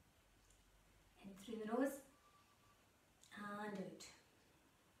 In through the nose and out.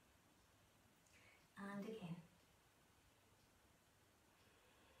 And again.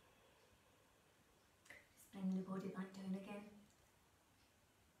 Just bring the body back down again.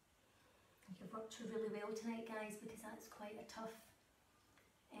 You've worked really well tonight, guys, because that's quite a tough,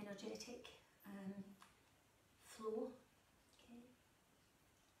 energetic flow. Okay.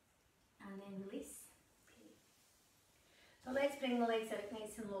 And then release. Okay. So let's bring the legs out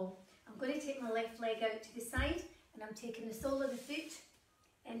nice and low. I'm going to take my left leg out to the side, and I'm taking the sole of the foot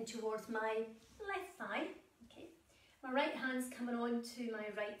in towards my left thigh. Okay. My right hand's coming on to my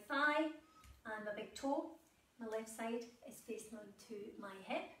right thigh and my big toe. My left side is facing onto my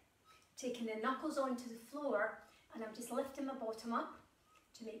hip. Taking the knuckles onto the floor, and I'm just lifting my bottom up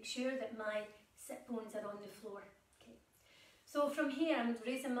to make sure that my sit bones are on the floor. Okay. So from here, I'm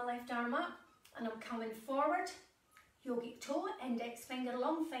raising my left arm up and I'm coming forward. Yogic toe, index finger,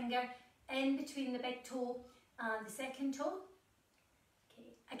 long finger, in between the big toe and the second toe.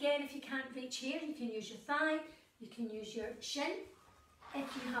 Okay. Again, if you can't reach here, you can use your thigh, you can use your shin. If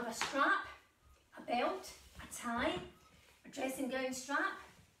you have a strap, a belt, a tie, a dressing gown strap,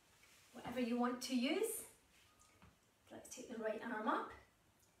 whatever you want to use. Let's take the right arm up,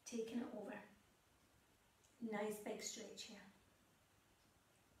 taking it over. Nice big stretch here.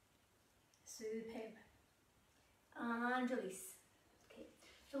 Superb. And release. Okay,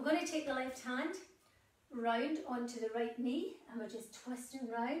 so we're going to take the left hand round onto the right knee and we're just twisting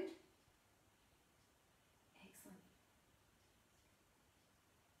round. Excellent.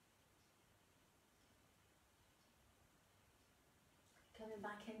 Coming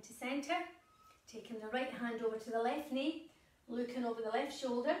back into centre, taking the right hand over to the left knee, looking over the left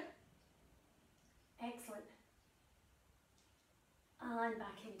shoulder. Excellent. And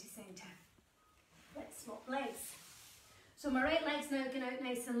back into centre. Let's swap legs. So my right leg's now going out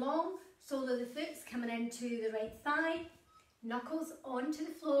nice and long, sole of the foot's coming into the right thigh, knuckles onto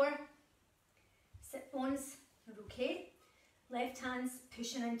the floor, sit bones are okay, left hand's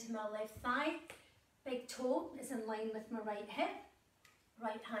pushing into my left thigh, big toe is in line with my right hip,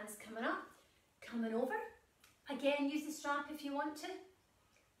 right hand's coming up, coming over. Again, use the strap if you want to.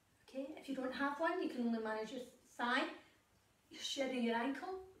 Okay, if you don't have one, you can only manage your thigh, your shin and your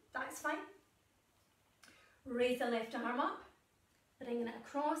ankle, that's fine. Raise the left arm up, bringing it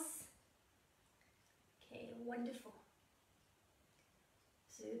across. Okay, wonderful.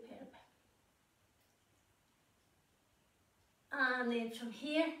 Superb. And then from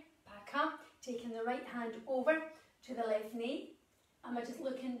here, back up, taking the right hand over to the left knee. And we're just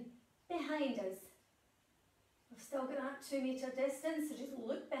looking behind us. We've still got that 2 metre distance, so just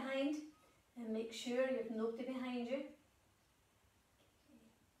look behind and make sure you've nobody behind you.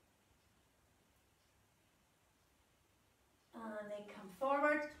 And then come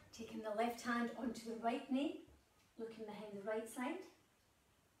forward, taking the left hand onto the right knee, looking behind the right side.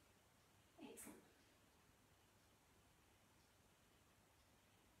 Excellent.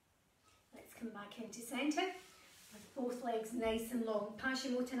 Let's come back into centre with both legs nice and long.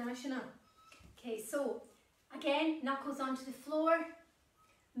 Paschimottanasana. Okay, so again, knuckles onto the floor,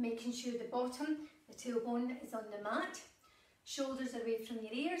 making sure the bottom, the tailbone is on the mat. Shoulders away from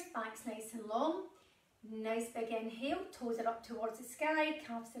your ears, back's nice and long. Nice big inhale, toes are up towards the sky,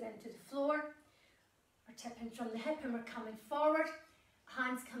 calves are into the floor. We're tipping from the hip and we're coming forward.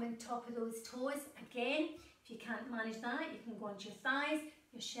 Hands coming top of those toes. Again, if you can't manage that, you can go onto your thighs,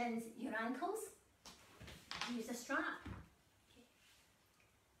 your shins, your ankles. Use a strap. Okay.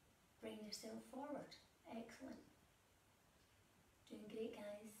 Bring yourself forward. Excellent. Doing great,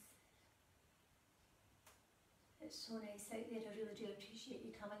 guys. It's so nice out there. I really do appreciate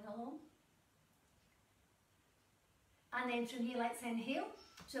you coming along. And then from here, let's inhale.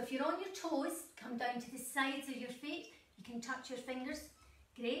 So if you're on your toes, come down to the sides of your feet. You can touch your fingers.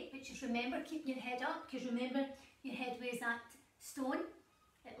 Great, but just remember, keep your head up, because remember, your head weighs that stone,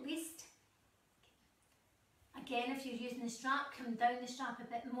 at least. Again, if you're using the strap, come down the strap a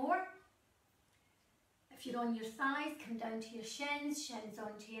bit more. If you're on your thighs, come down to your shins, shins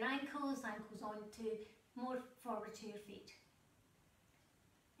onto your ankles, ankles onto more forward to your feet.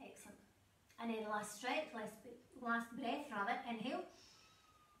 Excellent. And then last stretch, last breath rather, inhale.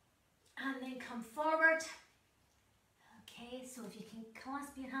 And then come forward. Okay, so if you can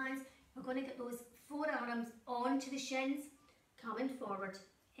clasp your hands, we're going to get those forearms onto the shins, coming forward.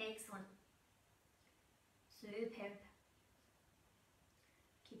 Excellent. Superb.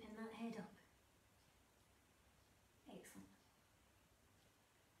 Keeping that head up. Excellent.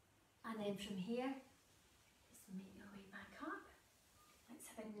 And then from here, just make your way back up. Let's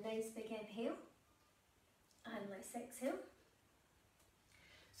have a nice big inhale. And let's exhale.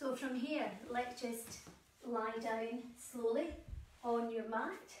 So from here, let's just lie down slowly on your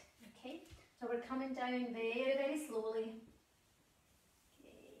mat. Okay, so we're coming down very, very slowly.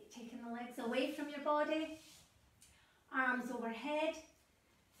 Okay, taking the legs away from your body, arms overhead,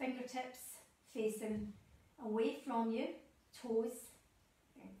 fingertips facing away from you, toes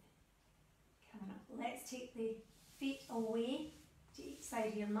coming up. Let's take the feet away to each side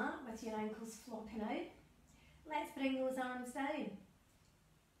of your mat with your ankles flopping out. Let's bring those arms down.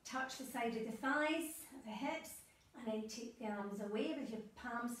 Touch the side of the thighs, the hips, and then take the arms away with your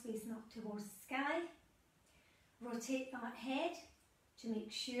palms facing up towards the sky. Rotate that head to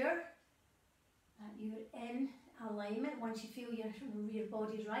make sure that you're in alignment. Once you feel your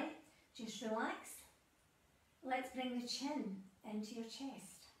body's right, just relax. Let's bring the chin into your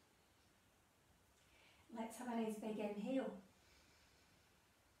chest. Let's have a nice big inhale.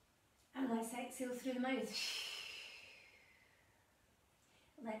 And let's exhale through the mouth.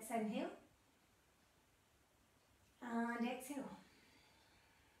 Let's inhale. And exhale.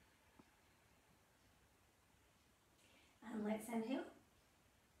 And let's inhale.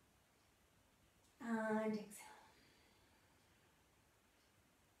 And exhale.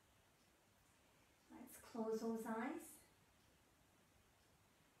 Let's close those eyes.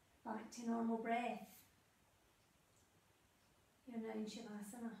 Back to normal breath. You're now in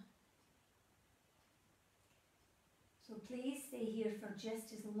Shavasana. So please stay here for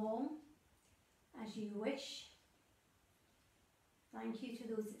just as long as you wish. Thank you to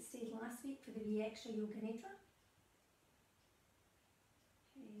those that stayed last week for the wee extra yoga nidra.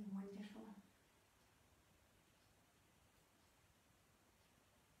 Okay, wonderful.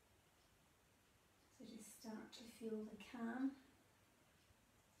 So just start to feel the calm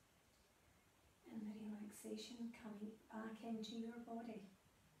and the relaxation coming back into your body.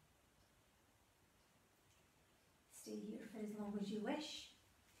 Stay here for as long as you wish.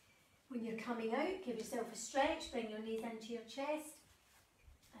 When you're coming out, give yourself a stretch, bring your knees into your chest,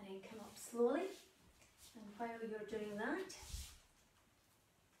 and then come up slowly. And while you're doing that,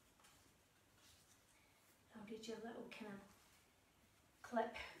 I'll read you a little kind of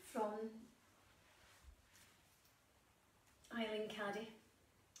clip from Eileen Caddy.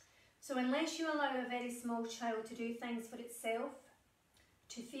 So unless you allow a very small child to do things for itself,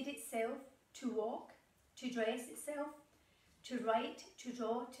 to feed itself, to walk, to dress itself, to write, to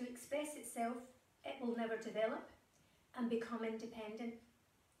draw, to express itself, it will never develop and become independent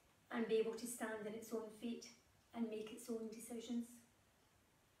and be able to stand on its own feet and make its own decisions.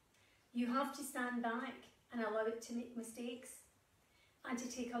 You have to stand back and allow it to make mistakes and to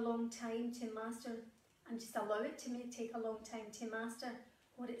take a long time to master, and just allow it to take a long time to master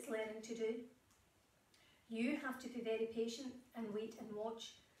what it's learning to do. You have to be very patient and wait and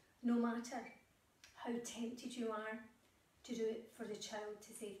watch, no matter how tempted you are to do it for the child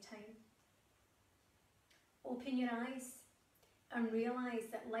to save time. Open your eyes and realise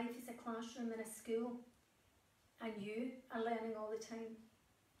that life is a classroom in a school and you are learning all the time.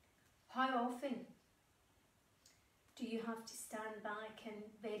 How often do you have to stand back and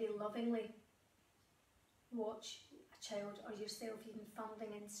very lovingly watch a child or yourself even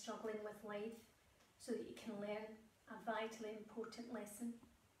fumbling and struggling with life so that you can learn a vitally important lesson,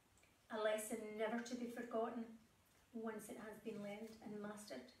 a lesson never to be forgotten once it has been learned and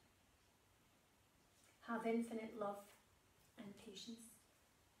mastered? Have infinite love and patience.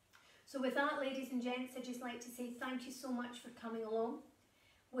 So with that, ladies and gents, I'd just like to say thank you so much for coming along.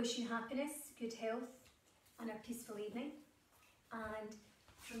 Wish you happiness, good health and a peaceful evening. And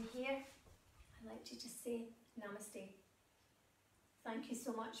from here, I'd like to just say namaste. Thank you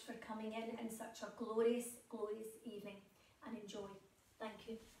so much for coming in such a glorious, glorious